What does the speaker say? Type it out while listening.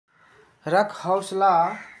रख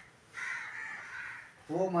हौसला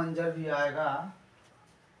वो मंजर भी आएगा,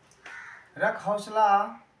 रख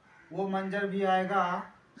हौसला वो मंजर भी आएगा,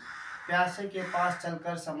 प्यासे के पास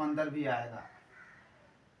चलकर समंदर भी आएगा।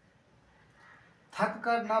 थक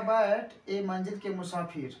कर न बैठ ए मंजिल के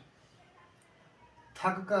मुसाफिर,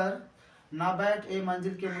 थक कर न बैठ ए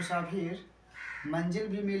मंजिल के मुसाफिर, मंजिल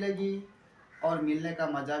भी मिलेगी और मिलने का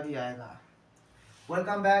मजा भी आएगा।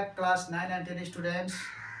 Welcome back class 9 and 10 students.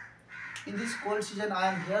 In this cold season I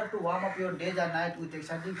am here to warm up your days and night with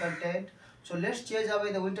exciting content. So let's chase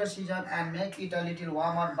away the winter season and make it a little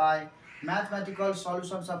warmer by mathematical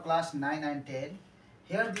solutions of class 9 and 10.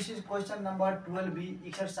 Here this is question number 12b,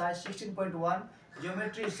 exercise 16.1,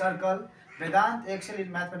 geometry circle, Vedanta excel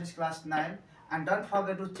in mathematics class 9, and don't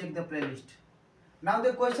forget to check the playlist. Now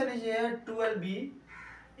the question is here 12b.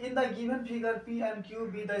 In the given figure, P and Q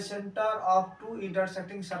be the center of two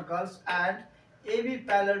intersecting circles and AB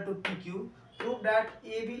parallel to PQ. Prove that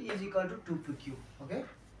AB is equal to 2PQ. Okay.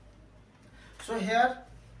 So here,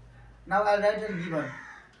 now I'll write the given.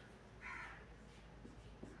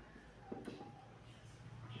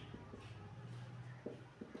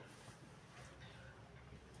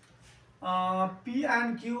 P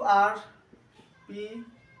and Q are P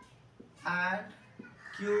and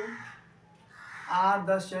Q are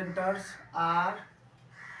the centers, are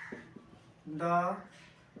the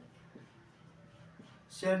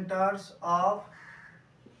centers of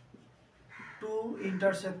two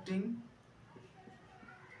intersecting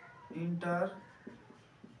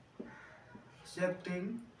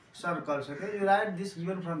circles. Okay, you write this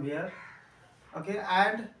given from here. Okay,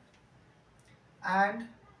 and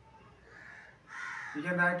you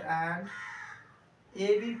can write and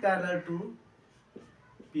AB parallel to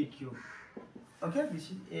PQ. Okay, this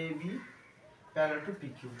is AB parallel to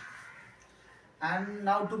PQ. And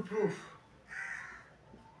now to prove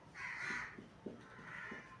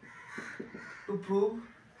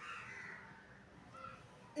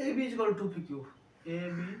AB is equal to PQ.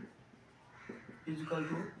 AB is equal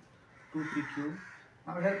to 2PQ.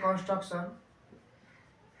 Now here construction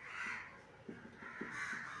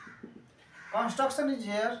is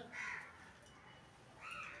here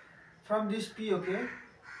from this P. Okay,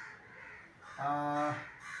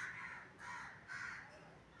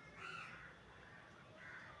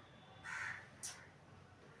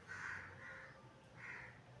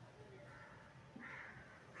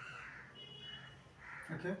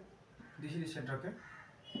 okay, this is the center. Okay,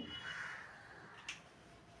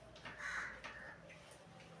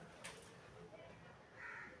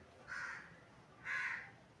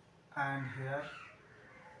 and here,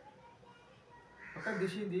 okay,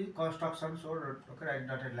 this is the construction. So okay, write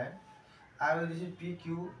dotted line. I will, this is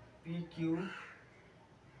PQ.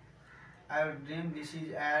 I will name this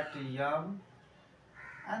is at M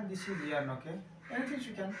and this is N. Okay, anything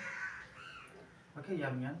you can. Okay,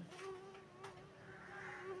 M.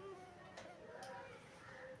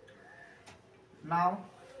 Now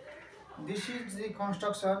this is the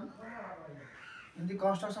construction. In the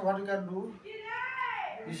construction, what you can do?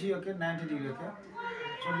 This is okay, 90 degree. Okay,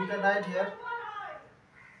 so we can write here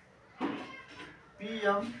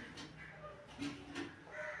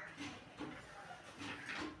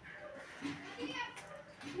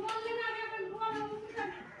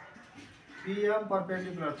PM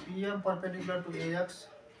perpendicular to AX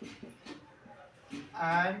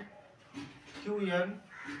and QN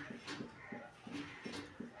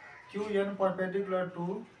perpendicular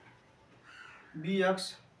to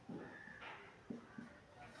BX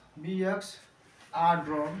are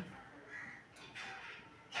drawn.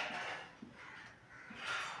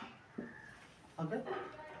 Okay,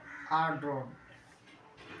 are drawn.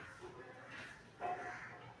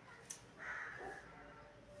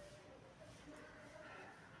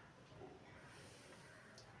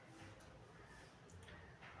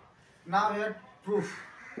 Now here proof.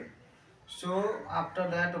 So after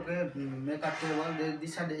that, okay, make a table.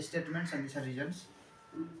 These are the statements and these are regions.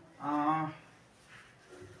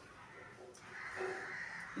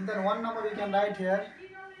 In the one number we can write here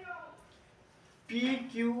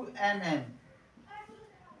PQNM.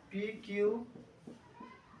 PQNM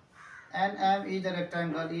is a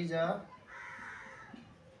rectangle,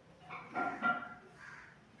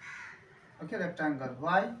 okay, rectangle.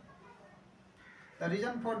 Why? The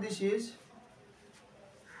reason for this is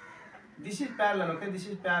parallel. Okay, this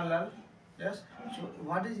is parallel. Yes. So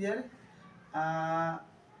what is here?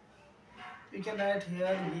 We can write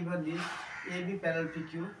here given this AB parallel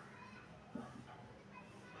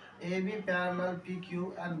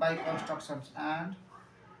PQ, and by constructions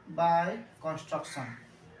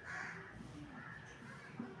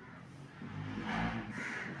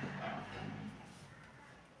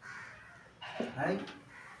है।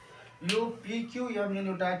 यो PQM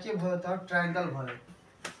एउटा के भयो त triangle भयो।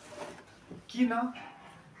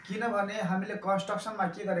 किनभने हामीले कन्स्ट्रक्सनमा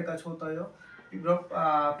के गरेका छौं त यो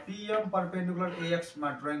PM परपेन्डिकुलर AX मा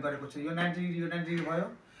ड्राइङ गरेको छ। यो 90 डिग्री यो 90 डिग्री भयो।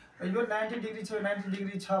 यो 90 डिग्री छ, 90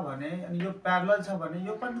 डिग्री छ भने अनि यो प्यारलल छ भने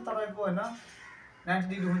यो पनि तपाईको हैन 90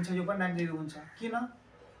 डिग्री हुन्छ, यो पनि 90 डिग्री हुन्छ।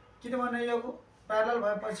 किनभने यो प्यारलल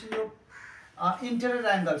भएपछि यो इन्टेरियर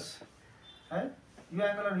एंगल्स है, यो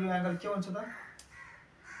एंगल र यो एंगल के हुन्छ त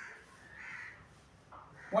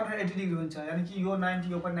 180 डिग्री हुन्छ। यानी कि यो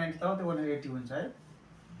 90 यो पनि 90 त हो, त्यो 180 हुन्छ है।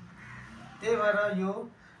 त्यही भएर यो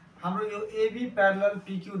हाम्रो यो AB प्यारलल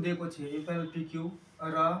PQ दिएको छ, यो प्यारलल PQ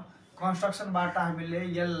र कन्स्ट्रक्सनबाट हामीले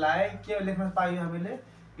यसलाई के लेख्न पाइयो, हामीले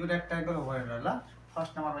यो रेक्टेंगल हो भनेर। ल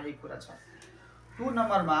फर्स्ट नम्बरमा यही कुरा छ। 2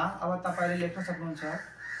 नम्बरमा अब तपाईले लेख्न सक्नुहुन्छ।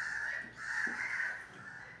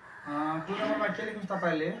 2 नम्बरमा के लेख्नुहुन्छ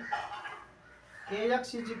तपाईले, AX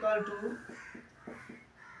इक्वल टु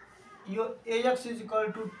यो AX इक्वल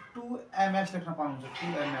टु 2mx लेख्न पाउनुहुन्छ,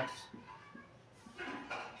 2mx।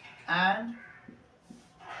 एन्ड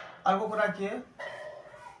अर्को कुरा के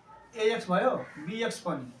AX भयो, BX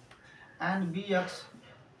पनि एन्ड BX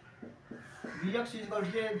इक्वल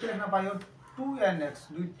टु के लेख्न पायो 2nx,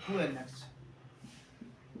 2nx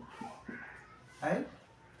है,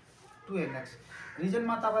 2nx।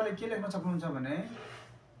 रिजनमा तपाईले के लेख्न सक्नुहुन्छ भने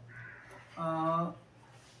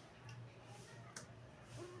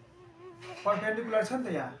परपेंडिकुलर छ नि त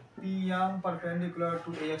यहाँ, PM परपेंडिकुलर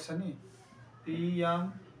टु AX छ नि, PM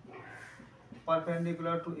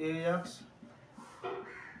perpendicular to AX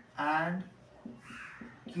and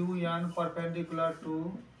QN perpendicular to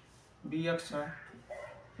BX छ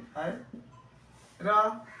है। र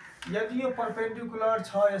यदि यो परपेंडिकुलर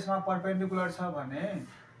छ, यसमा परपेंडिकुलर छ भने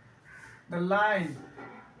द लाइन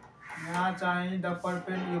यहाँ चाहिँ द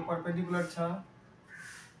परपेंडिकुलर छ,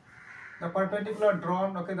 the perpendicular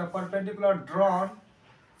drawn, okay, the perpendicular drawn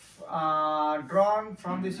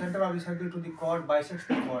from the center of the circle to the chord bisects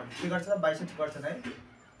the chord. के गर्छ त bisect गर्छ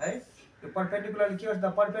है। यो perpendicular के गर्छ,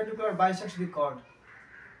 the perpendicular bisects the chord,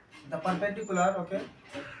 the perpendicular, okay,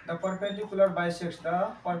 the perpendicular bisects the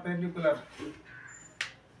perpendicular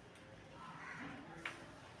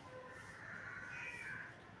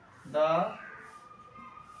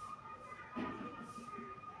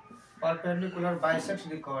perpendicular bisects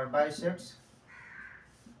the chord, bisects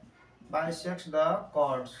the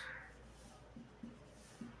chords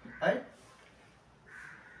है,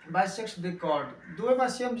 bisects the chord। दुवैमा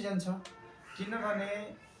सेम डिजाइन छ, किनभने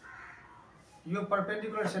यो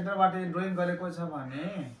परपेंडिकुलर सेन्टरबाट ड्राइङ गरेको छ भने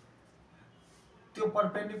त्यो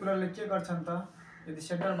परपेंडिकुलरले के गर्छन् त, यदि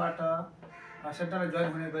सेन्टरलाई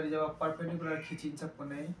जोइन हुने गरी जब परपेंडिकुलर खिचिन्छ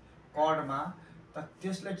कुनै कर्डमा त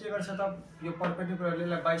त्यसले के गर्छ त, यो परपेंडिकुलरले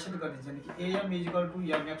यसलाई बाइसेक्ट गरिदिन्छ, यानी कि AM इक्वल टु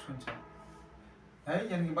MX हुन्छ है,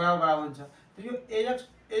 यानी कि बराबर हुन्छ। त यो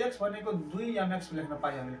AX भनेको 2mx लेख्न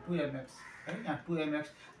पाइयो हामीले, 2mx है, यहाँ 2mx।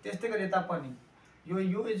 त्यस्तै गरी यता पनि यो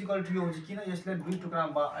इक्वल टु यो हुन्छ, किन यसले दुई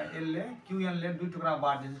टुक्रामा यसले QN ले दुई टुक्रामा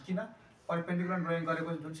बाँड्दिन्छ, किन परपेंडिकुलर ड्राइङ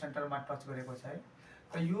गरेको जुन सेन्टरमा टच गरेको छ है।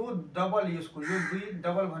 त यो डबल, यसको यो 2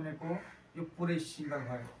 डबल भनेको यो पुरै सिंगल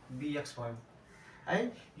भयो, BX भयो है।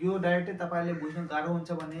 यो डाइरेक्टली तपाईले बुझ्न गाह्रो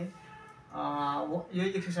हुन्छ भने यो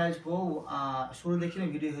एक्सरसाइजको सुरुदेखि नै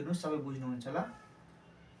भिडियो हेर्नुस्, सबै बुझ्नुहुन्छ ल।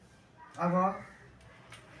 अब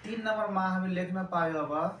 3 नम्बरमा हामी लेख्न पायो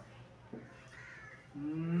अब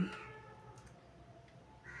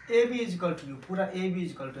AB इक्वल टु, पूरा AB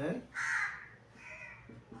इक्वल टु है,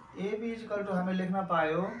 AB इक्वल टु हामी लेख्न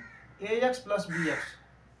पायो AX प्लस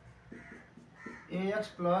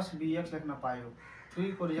BX लेख्न पायो।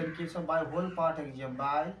 3 को रिजन के छ, by whole part axiom,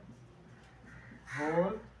 by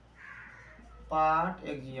whole part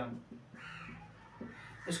axiom.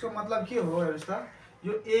 यसको मतलब के हो हेर्नुस् त,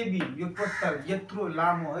 यो AB यो टोटल यत्रो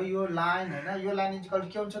लामो है, यो लाइन हैन, यो लाइन इक्वल टु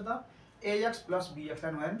के हुन्छ त AX प्लस BX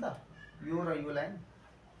लाइन हो नि त, यो र यो लाइन,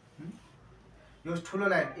 यो ठुलो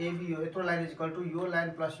लाइन AB, यो यत्रो लाइन इक्वल टु यो लाइन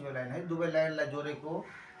प्लस यो लाइन है, दुवै लाइनलाई जोडेको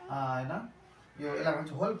हैन, यो यसलाई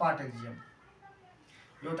भन्छ होल पार्ट एक्जियम।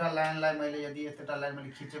 एउटा लाइनलाई मैले यदि यता लाइन मैले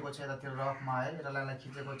खिचेको छ, यतातिर रफमा है, एउटा लाइनलाई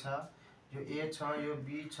खिचेको छ, यो A छ, यो B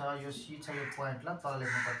छ, यो C छ, यो पोइन्ट ल तल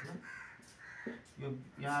लेख्नु पर्छ, यो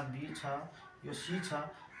यहाँ B छ, यो C छ,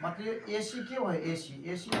 मतलब यो AC के भयो,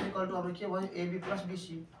 AC इक्वल टु हाम्रो के भयो AB प्लस BC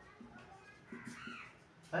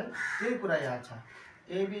है। त्यही कुरा यहाँ छ,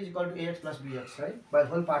 AB equal to AX plus BX है, बाइ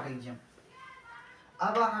होल पार्ट एक्जियम।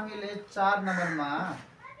 अब हामीले 4 नम्बरमा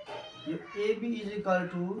यो AB इक्वल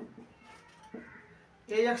टु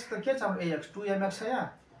AX त के छ, AX 2mx छ यहाँ,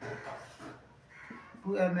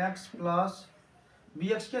 2mx प्लस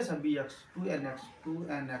BX के छ, BX 2nx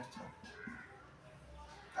छ।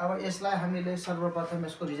 अब यसलाई हामीले सर्वप्रथम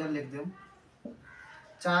यसको रिजन लेख्दियौँ।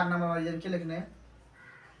 4 नम्बरमा रिजन के लेख्ने?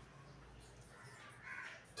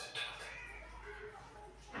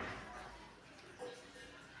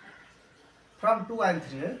 फ्रम 2 and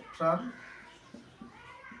 3 है, फ्रम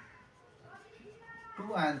 2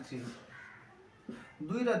 and 3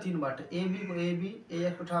 2 र 3 बाट AB को AB,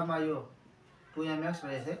 AX को ठाउँमा यो 2mx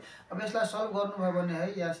रहेछ है। अब यसलाई सल्भ गर्नुभयो भने है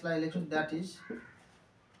यसलाई लेख्छु that is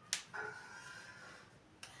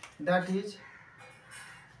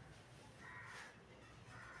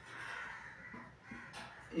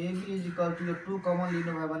AB is equal two यो 2 कमन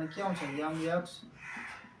लिनुभयो भने के आउँछ? mx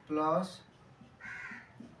plus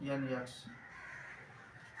nx।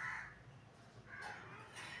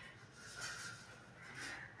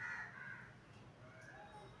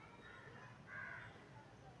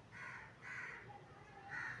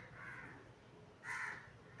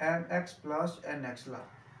 mx plus nx ल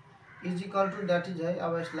is equal two that is है।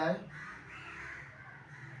 अब यसलाई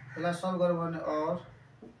सल्भ गर्यो भने और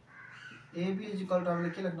AB इज इक्वल टू हामीले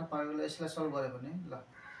के लेख्न पायो? यसलाई सल्भ गर्यो भने ल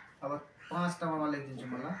अब 5 नम्बरमा लेखिदिन्छु म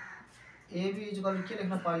ल। AB इज इक्वल टू के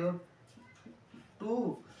लेख्न पायो?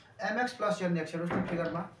 2mx plus nx। हेर्नुहोस् न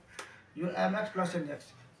फिगरमा यो mx plus nx,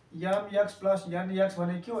 mx plus nx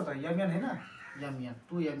भने के हो त? mn हैन, mn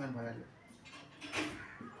 2mn भइहाल्यो,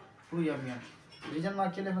 2mn। रिजनमा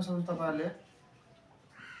के लेख्न सक्नुहुन्छ तपाईहरुले?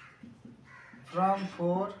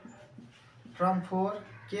 फ्रम 4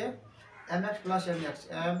 के mx plus nx,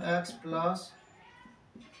 mx plus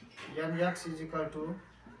nx is equal two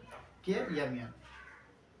के mn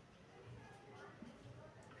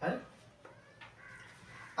है।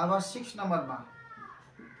 अब 6 नम्बरमा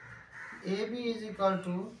AB is equal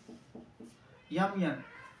two mn।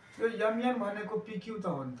 यो mn भनेको PQ त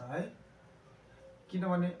हो नि त है,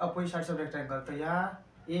 किनभने अपोजिट साइड्स अफ रेक्टेंगल त यहाँ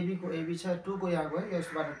AB को AB छ, 2 को यहाँ गयो,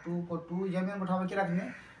 यसबाट 2 को 2, mn को ठाउँमा के राख्ने?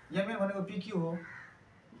 mn भनेको PQ हो,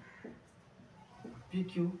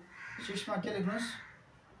 PQ। 6 मा के लेख्नुस्?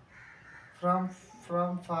 From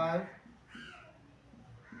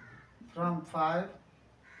 5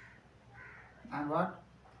 and what?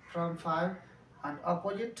 From 5 and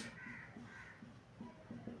opposite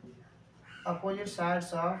sides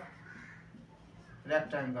of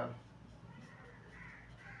rectangle।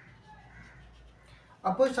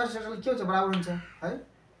 Opposite side rectangle के हुन्छ? बराबर हुन्छ है।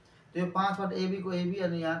 तो यो 5 बाट AB को AB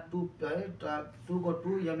अनि यहाँ 2 है, 2 को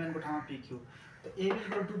 2, mn को ठाउँमा PQ। तो AB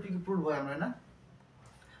equal two PQ prove भयो हाम्रो हैन।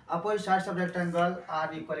 Opposite sides of rectangle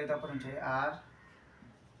are equal यता पनि हुन्छ है, आर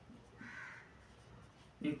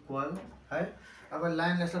इक्वल है। अब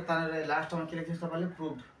लाइन यसलाई तानेर लास्टमा के लेख्नुहुन्छ तपाईले?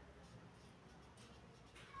 प्रुभड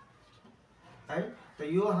है। त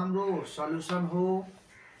यो हाम्रो सल्युसन हो।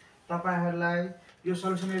 तपाईहरुलाई यो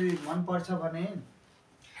सल्युसन यदि मन पर्छ भने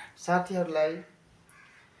साथीहरुलाई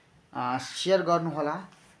शेयर गर्नु होला,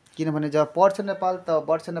 किनभने जब पढ्छ नेपाल त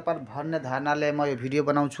बढ्छ नेपाल भन्ने धारणाले म यो भिडियो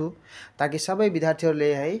बनाउँछु, ताकि सबै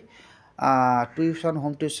विद्यार्थीहरुले है ट्युसन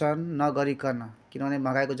होम ट्युसन नगरिकन, किनभने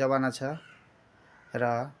महँगाईको जमाना छ र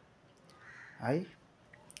है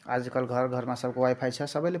आजकल घर घरमा सबको वाइफाई छ,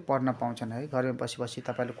 सबैले पढ्न पाउँछन् है। घरमै बसी बसी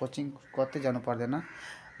तपाईले कोचिङ कतै जानु पर्दैन,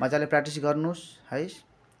 मजाले प्र्याक्टिस गर्नुस् है।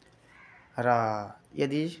 र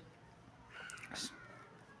यदि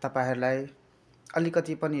तपाईहरुलाई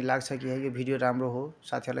अलिकति पनि लाग्छ कि है यो भिडियो राम्रो हो,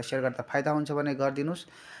 साथीहरुलाई शेयर गर्दा फाइदा हुन्छ भने गरिदिनुस्।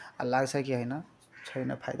 लाग्छ कि हैन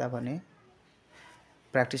छैन फाइदा भने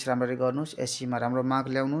प्र्याक्टिस राम्ररी गर्नुस्, एससी मा राम्रो मार्क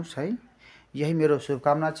ल्याउनुस् है। यही मेरो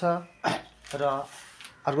शुभकामना छ। र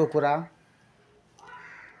अर्को कुरा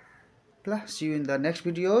ल, C you in the next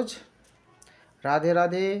videos. Radhe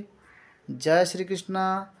Radhe, Jay Shri Krishna,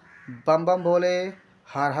 bomb bomb Bhole,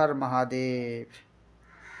 हर हर महादेव।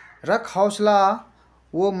 रख हौसला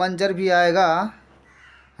वो मंजर भी आएगा,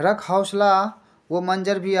 रख हौसला वो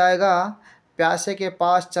मंजर भी आएगा, प्यासे के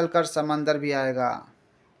पास चलकर समंदर भी आएगा।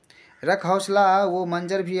 रख हौसला वो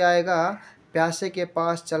मंजर भी आएगा, प्यासे के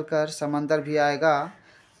पास चलकर समंदर भी आएगा।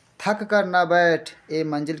 थक कर न बैठ ए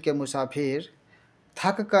मंजिल के मुसाफिर,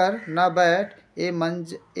 थक कर न बैठ ए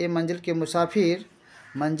मंजिल के मुसाफिर,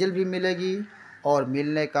 मंजिल भी मिलेगी और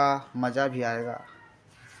मिलने का मज़ा भी आएगा।